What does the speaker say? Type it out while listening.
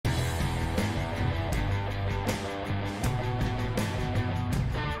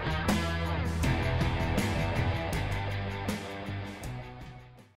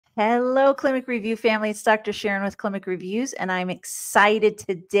Hello, Clinic Review family. It's Dr. Sharon with Clinic Reviews, and I'm excited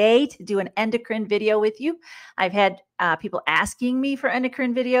today to do an endocrine video with you. I've had people asking me for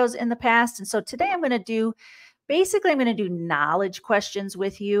endocrine videos in the past, and so today I'm going to do knowledge questions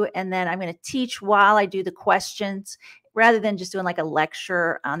with you, and then I'm going to teach while I do the questions rather than just doing like a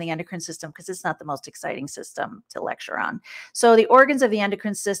lecture on the endocrine system because it's not the most exciting system to lecture on. So the organs of the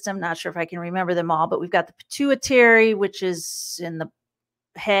endocrine system, not sure if I can remember them all, but we've got the pituitary, which is in the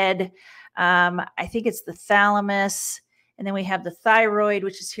head. I think it's the thalamus. And then we have the thyroid,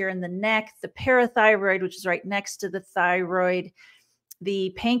 which is here in the neck, the parathyroid, which is right next to the thyroid,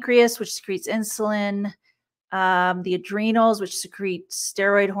 the pancreas, which secretes insulin, the adrenals, which secrete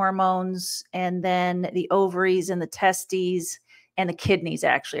steroid hormones, and then the ovaries and the testes and the kidneys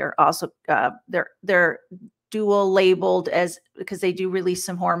actually are also, they're dual labeled as because they do release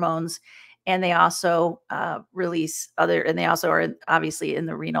some hormones. And they also release and they also are obviously in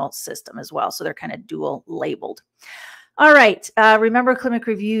the renal system as well. So they're kind of dual labeled. All right. Remember, Clinic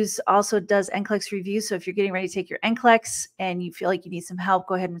Reviews also does NCLEX reviews. So if you're getting ready to take your NCLEX and you feel like you need some help,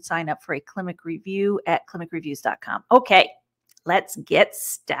 go ahead and sign up for a Clinic Review at clinicreviews.com. Okay, let's get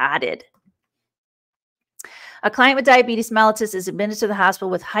started. A client with diabetes mellitus is admitted to the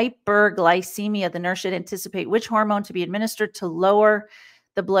hospital with hyperglycemia. The nurse should anticipate which hormone to be administered to lower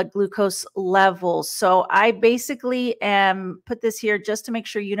the blood glucose levels. So I basically put this here just to make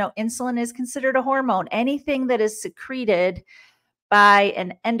sure you know insulin is considered a hormone. Anything that is secreted by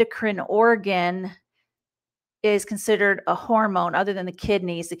an endocrine organ is considered a hormone other than the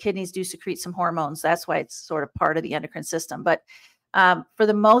kidneys. The kidneys do secrete some hormones. That's why it's sort of part of the endocrine system. But for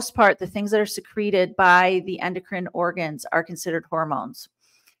the most part, the things that are secreted by the endocrine organs are considered hormones.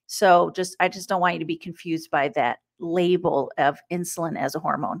 So I just don't want you to be confused by that label of insulin as a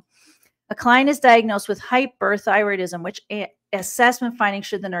hormone. A client is diagnosed with hyperthyroidism, which assessment findings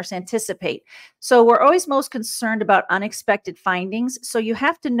should the nurse anticipate? So we're always most concerned about unexpected findings. So you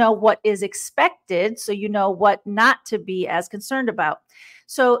have to know what is expected so you know what not to be as concerned about.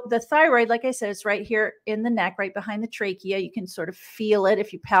 So the thyroid, like I said, it's right here in the neck, right behind the trachea. You can sort of feel it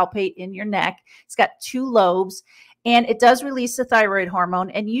if you palpate in your neck. It's got two lobes. And it does release the thyroid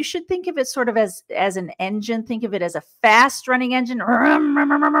hormone. And you should think of it sort of as an engine. Think of it as a fast running engine,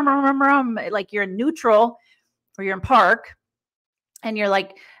 like you're in neutral or you're in park and you're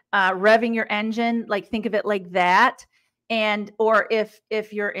like revving your engine. Like think of it like that. And or if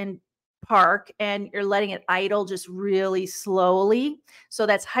you're in park and you're letting it idle just really slowly. So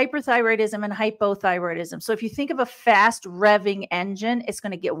that's hyperthyroidism and hypothyroidism. So if you think of a fast revving engine, it's going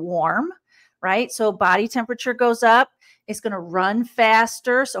to get warm. Right? So body temperature goes up. It's going to run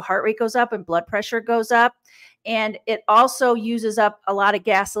faster. So heart rate goes up and blood pressure goes up. And it also uses up a lot of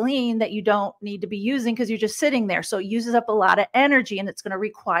gasoline that you don't need to be using because you're just sitting there. So it uses up a lot of energy and it's going to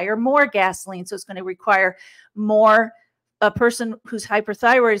require more gasoline. So it's going to require more. A person who's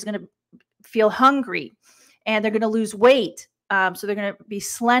hyperthyroid is going to feel hungry and they're going to lose weight. So they're going to be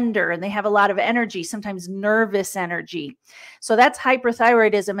slender and they have a lot of energy, sometimes nervous energy. So that's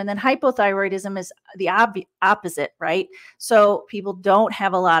hyperthyroidism. And then hypothyroidism is the opposite, right? So people don't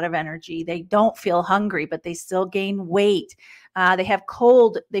have a lot of energy. They don't feel hungry, but they still gain weight. They have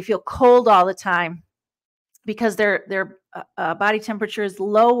cold. They feel cold all the time because their body temperature is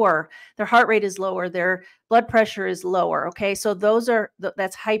lower, their heart rate is lower, their blood pressure is lower. Okay, so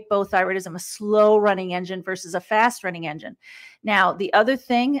that's hypothyroidism, a slow running engine versus a fast running engine. Now, the other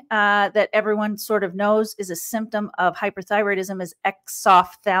thing that everyone sort of knows is a symptom of hyperthyroidism is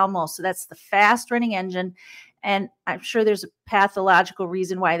exophthalmos. So that's the fast running engine. And I'm sure there's a pathological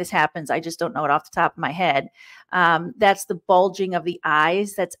reason why this happens. I just don't know it off the top of my head. That's the bulging of the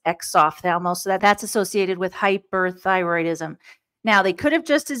eyes. That's exophthalmos. So that's associated with hyperthyroidism. Now, they could have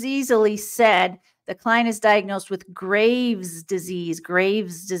just as easily said the client is diagnosed with Graves' disease.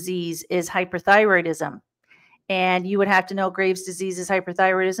 Graves' disease is hyperthyroidism. And you would have to know Graves' disease is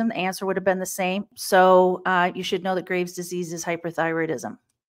hyperthyroidism. The answer would have been the same. So you should know that Graves' disease is hyperthyroidism.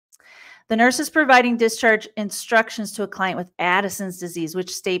 The nurse is providing discharge instructions to a client with Addison's disease.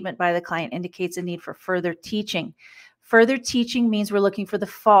 Which statement by the client indicates a need for further teaching? Further teaching means we're looking for the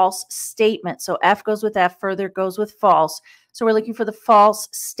false statement. So F goes with F, further goes with false. So we're looking for the false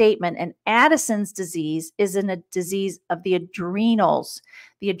statement. And Addison's disease is a disease of the adrenals,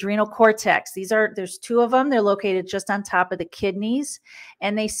 the adrenal cortex. There's two of them. They're located just on top of the kidneys,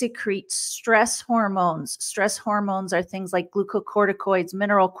 and they secrete stress hormones. Stress hormones are things like glucocorticoids,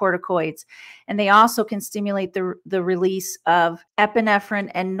 mineral corticoids, and they also can stimulate the release of epinephrine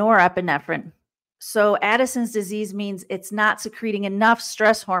and norepinephrine. So Addison's disease means it's not secreting enough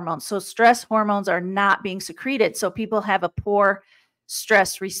stress hormones. So stress hormones are not being secreted. So people have a poor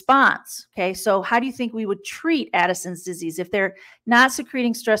stress response. Okay, so how do you think we would treat Addison's disease? If they're not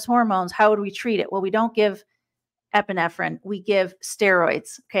secreting stress hormones, how would we treat it? Well, we don't give epinephrine, we give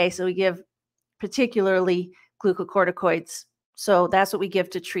steroids. Okay, so we give particularly glucocorticoids. So that's what we give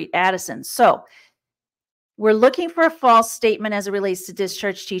to treat Addison. So we're looking for a false statement as it relates to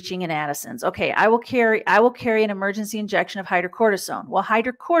discharge teaching in Addison's. Okay, I will carry an emergency injection of hydrocortisone. Well,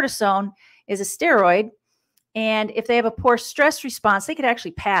 hydrocortisone is a steroid, and if they have a poor stress response, they could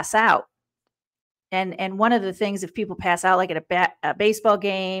actually pass out. And one of the things, if people pass out, like at a baseball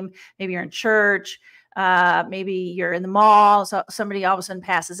game, maybe you're in church, maybe you're in the mall, so somebody all of a sudden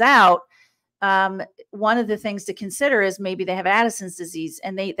passes out. One of the things to consider is maybe they have Addison's disease,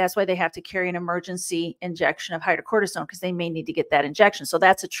 and that's why they have to carry an emergency injection of hydrocortisone, because they may need to get that injection. So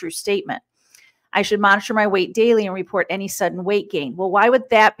that's a true statement. I should monitor my weight daily and report any sudden weight gain. Well, why would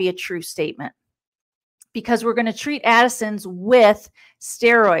that be a true statement? Because we're going to treat Addison's with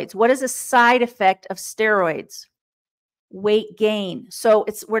steroids. What is a side effect of steroids? Weight gain. So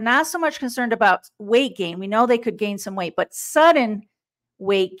we're not so much concerned about weight gain. We know they could gain some weight, but sudden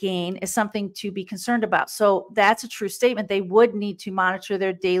weight gain is something to be concerned about. So that's a true statement. They would need to monitor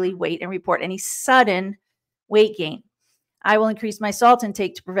their daily weight and report any sudden weight gain. I will increase my salt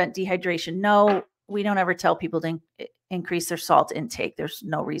intake to prevent dehydration. No, we don't ever tell people to increase their salt intake. There's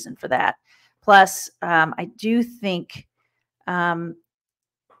no reason for that. Plus, I do think,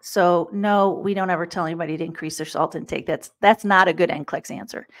 so no, we don't ever tell anybody to increase their salt intake. That's not a good NCLEX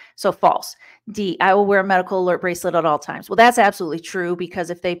answer. So false. D, I will wear a medical alert bracelet at all times. Well, that's absolutely true, because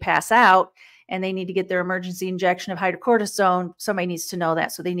if they pass out and they need to get their emergency injection of hydrocortisone, somebody needs to know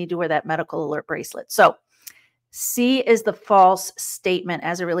that. So they need to wear that medical alert bracelet. So C is the false statement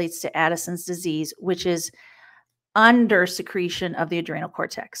as it relates to Addison's disease, which is under secretion of the adrenal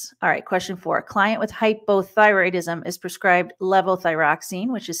cortex. All right, question 4. A client with hypothyroidism is prescribed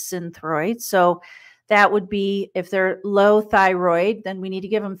levothyroxine, which is Synthroid. So that would be, if they're low thyroid, then we need to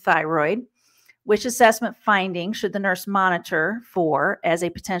give them thyroid. Which assessment finding should the nurse monitor for as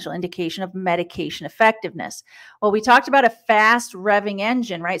a potential indication of medication effectiveness? Well, we talked about a fast revving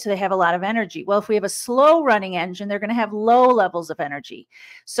engine, right? So they have a lot of energy. Well, if we have a slow running engine, they're going to have low levels of energy.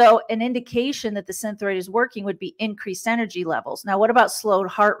 So an indication that the Synthroid is working would be increased energy levels. Now, what about slowed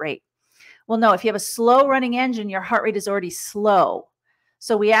heart rate? Well, no, if you have a slow running engine, your heart rate is already slow.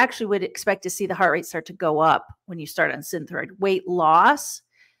 So we actually would expect to see the heart rate start to go up when you start on Synthroid. Weight loss,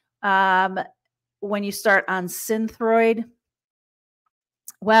 when you start on Synthroid,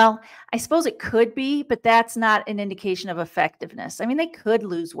 well, I suppose it could be, but that's not an indication of effectiveness. I mean, they could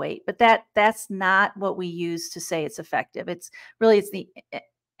lose weight, but that's not what we use to say it's effective. It's the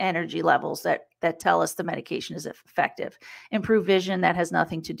energy levels that tell us the medication is effective. Improved vision, that has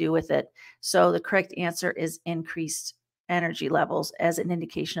nothing to do with it. So the correct answer is increased energy levels as an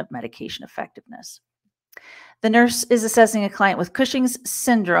indication of medication effectiveness. The nurse is assessing a client with Cushing's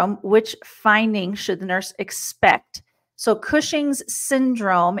syndrome. Which finding should the nurse expect? So Cushing's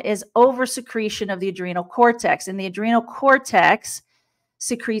syndrome is oversecretion of the adrenal cortex, and the adrenal cortex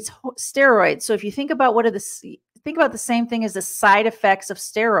secretes steroids. So if you think about think about the same thing as the side effects of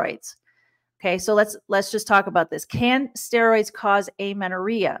steroids. Okay, so let's just talk about this. Can steroids cause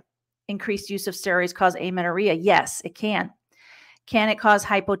amenorrhea? Increased use of steroids cause amenorrhea? Yes, it can. Can it cause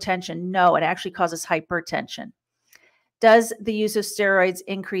hypotension? No, it actually causes hypertension. Does the use of steroids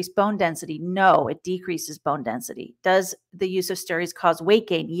increase bone density? No, it decreases bone density. Does the use of steroids cause weight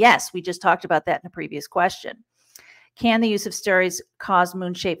gain? Yes, we just talked about that in the previous question. Can the use of steroids cause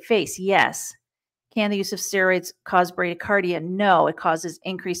moon-shaped face? Yes. Can the use of steroids cause bradycardia? No, it causes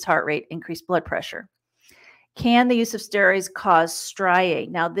increased heart rate, increased blood pressure. Can the use of steroids cause striae?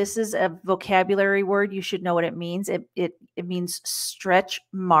 Now, this is a vocabulary word. You should know what it means. It means stretch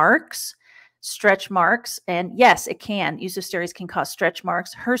marks. Stretch marks. And yes, it can. Use of steroids can cause stretch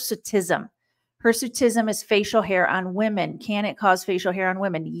marks. Hirsutism. Hirsutism is facial hair on women. Can it cause facial hair on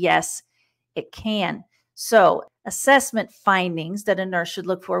women? Yes, it can. So assessment findings that a nurse should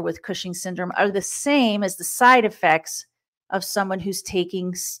look for with Cushing's syndrome are the same as the side effects of someone who's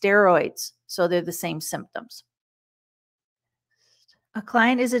taking steroids. So they're the same symptoms. A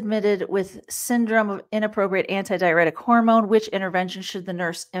client is admitted with syndrome of inappropriate antidiuretic hormone. Which intervention should the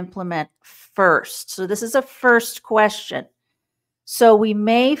nurse implement first? So this is a first question. So we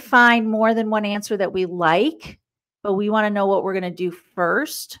may find more than one answer that we like, but we want to know what we're going to do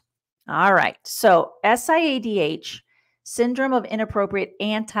first. All right. So SIADH, syndrome of inappropriate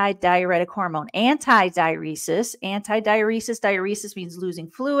antidiuretic hormone. Antidiuresis. Diuresis means losing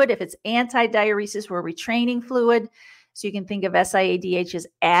fluid. If it's antidiuresis, we're retraining fluid. So you can think of SIADH as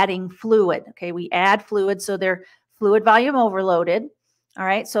adding fluid. Okay, we add fluid, so they're fluid volume overloaded. All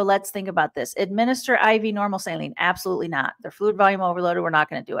right, so let's think about this. Administer IV normal saline. Absolutely not. They're fluid volume overloaded. We're not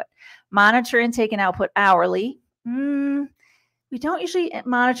going to do it. Monitor intake and output hourly. We don't usually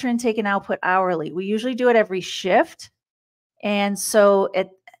monitor intake and output hourly. We usually do it every shift. And so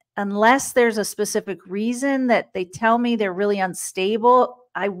unless there's a specific reason that they tell me they're really unstable,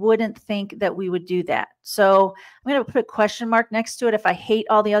 I wouldn't think that we would do that. So I'm going to put a question mark next to it. If I hate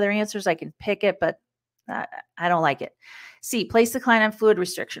all the other answers, I can pick it, but I don't like it. C, place the client on fluid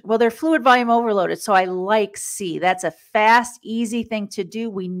restriction. Well, they're fluid volume overloaded, so I like C. That's a fast, easy thing to do.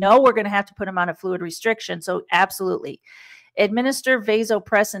 We know we're going to have to put them on a fluid restriction, so absolutely. Administer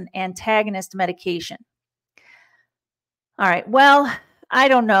vasopressin antagonist medication. All right, well, I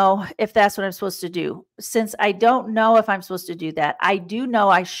don't know if that's what I'm supposed to do. Since I don't know if I'm supposed to do that, I do know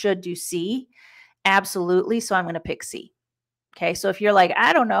I should do C, absolutely, so I'm going to pick C. Okay, so if you're like,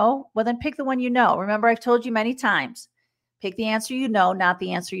 I don't know, well, then pick the one you know. Remember, I've told you many times, pick the answer you know, not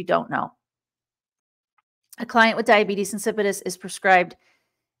the answer you don't know. A client with diabetes insipidus is prescribed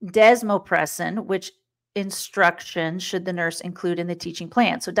desmopressin, which instruction should the nurse include in the teaching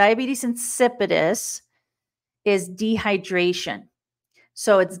plan? So diabetes insipidus is dehydration.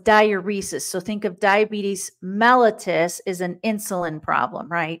 So it's diuresis. So think of diabetes mellitus is an insulin problem,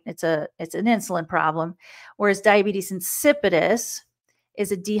 right? It's an insulin problem, whereas diabetes insipidus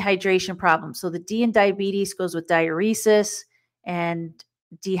is a dehydration problem. So the D in diabetes goes with diuresis and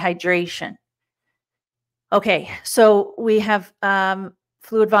dehydration. Okay, so we have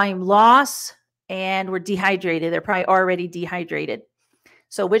fluid volume loss and we're dehydrated. They're probably already dehydrated.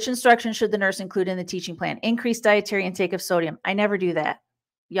 So which instruction should the nurse include in the teaching plan? Increase dietary intake of sodium. I never do that.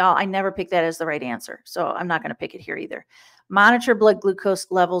 Y'all, I never pick that as the right answer. So I'm not going to pick it here either. Monitor blood glucose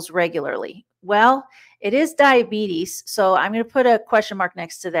levels regularly. Well, it is diabetes. So I'm going to put a question mark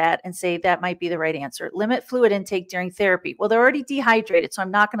next to that and say that might be the right answer. Limit fluid intake during therapy. Well, they're already dehydrated, so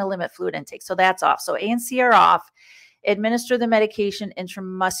I'm not going to limit fluid intake. So that's off. So A and C are off. Administer the medication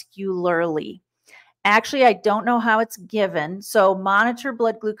intramuscularly. Actually, I don't know how it's given. So monitor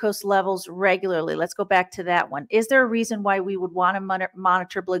blood glucose levels regularly. Let's go back to that one. Is there a reason why we would want to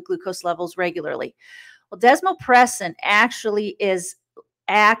monitor blood glucose levels regularly? Well, desmopressin actually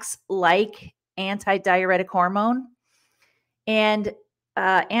acts like antidiuretic hormone. And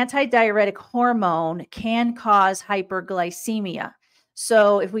antidiuretic hormone can cause hyperglycemia.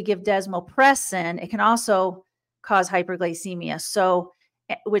 So if we give desmopressin, it can also cause hyperglycemia. So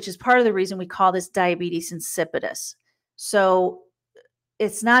which is part of the reason we call this diabetes insipidus. So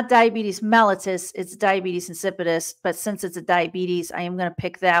it's not diabetes mellitus, it's diabetes insipidus, but since it's a diabetes, I am going to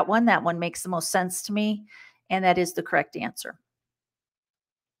pick that one. That one makes the most sense to me, and that is the correct answer.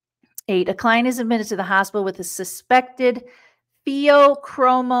 8, a client is admitted to the hospital with a suspected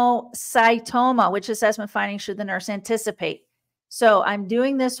pheochromocytoma. Which assessment findings should the nurse anticipate? So I'm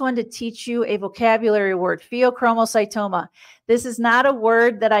doing this one to teach you a vocabulary word, pheochromocytoma. This is not a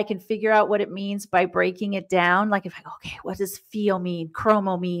word that I can figure out what it means by breaking it down. Like if I go, okay, what does pheo mean?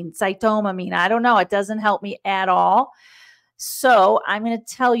 Chromo mean? Cytoma mean? I don't know. It doesn't help me at all. So I'm going to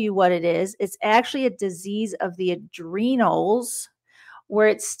tell you what it is. It's actually a disease of the adrenals where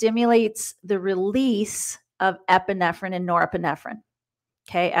it stimulates the release of epinephrine and norepinephrine.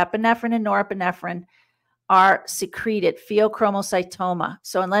 Okay, epinephrine and norepinephrine are secreted, pheochromocytoma.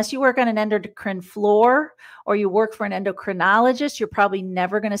 So unless you work on an endocrine floor or you work for an endocrinologist, you're probably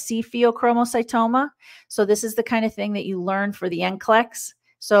never going to see pheochromocytoma. So this is the kind of thing that you learn for the NCLEX.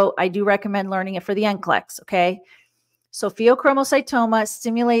 So I do recommend learning it for the NCLEX, okay? So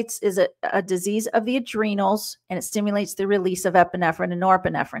pheochromocytoma is a disease of the adrenals, and it stimulates the release of epinephrine and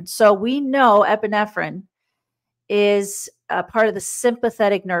norepinephrine. So we know epinephrine is a part of the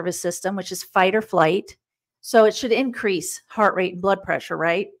sympathetic nervous system, which is fight or flight. So it should increase heart rate and blood pressure,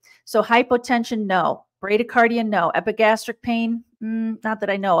 right? So hypotension, no. Bradycardia, no. Epigastric pain, not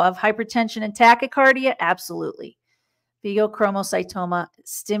that I know of. Hypertension and tachycardia, absolutely. Pheochromocytoma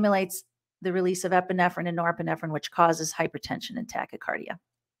stimulates the release of epinephrine and norepinephrine, which causes hypertension and tachycardia.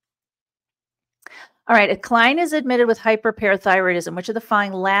 All right, a client is admitted with hyperparathyroidism. Which of the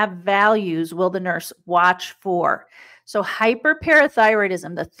following lab values will the nurse watch for? So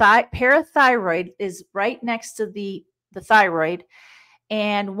hyperparathyroidism, the parathyroid is right next to the thyroid.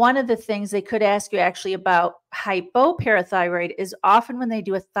 And one of the things they could ask you actually about hypoparathyroid is often when they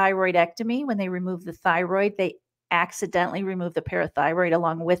do a thyroidectomy, when they remove the thyroid, they accidentally remove the parathyroid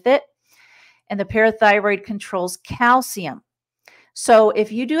along with it. And the parathyroid controls calcium. So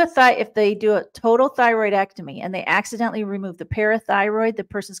if you do if they do a total thyroidectomy and they accidentally remove the parathyroid, the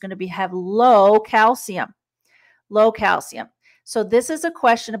person's going to have low calcium. Low calcium. So this is a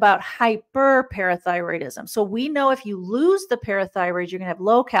question about hyperparathyroidism. So we know if you lose the parathyroid, you're going to have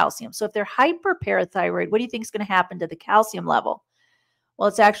low calcium. So if they're hyperparathyroid, what do you think is going to happen to the calcium level? Well,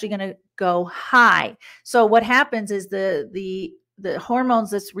 it's actually going to go high. So what happens is the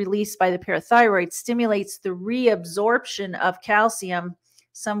hormones that's released by the parathyroid stimulates the reabsorption of calcium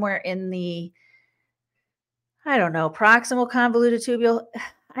somewhere in the, I don't know, proximal convoluted tubule.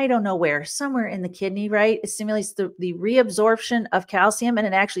 I don't know where, somewhere in the kidney, right? It stimulates the reabsorption of calcium, and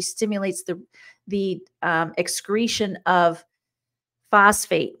it actually stimulates the excretion of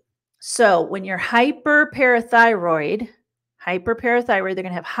phosphate. So when you're hyperparathyroid, they're going to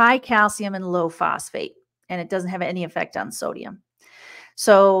have high calcium and low phosphate, and it doesn't have any effect on sodium.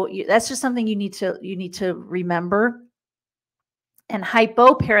 So that's just something you need to remember. And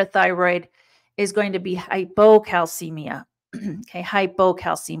hypoparathyroid is going to be hypocalcemia. Okay,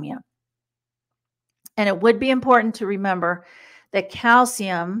 hypocalcemia. And it would be important to remember that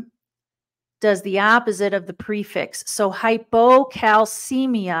calcium does the opposite of the prefix. So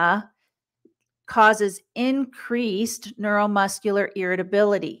hypocalcemia causes increased neuromuscular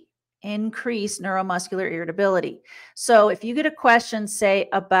irritability. So if you get a question, say,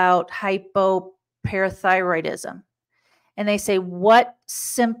 about hypoparathyroidism, and they say, what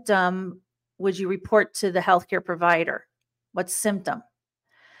symptom would you report to the healthcare provider? What symptom?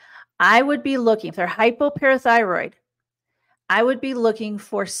 I would be looking, if they're hypoparathyroid, I would be looking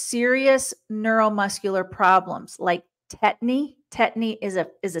for serious neuromuscular problems like tetany. Tetany is a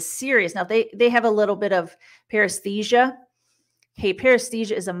serious, now they have a little bit of paresthesia. Okay,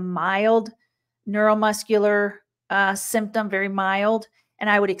 paresthesia is a mild neuromuscular symptom, very mild. And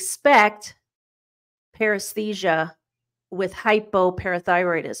I would expect paresthesia with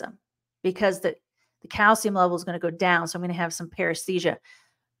hypoparathyroidism because the calcium level is going to go down. So I'm going to have some paresthesia.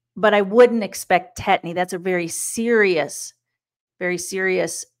 But I wouldn't expect tetany. That's a very serious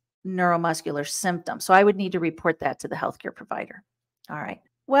neuromuscular symptom. So I would need to report that to the healthcare provider. All right.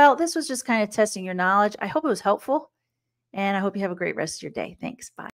 Well, this was just kind of testing your knowledge. I hope it was helpful, and I hope you have a great rest of your day. Thanks. Bye.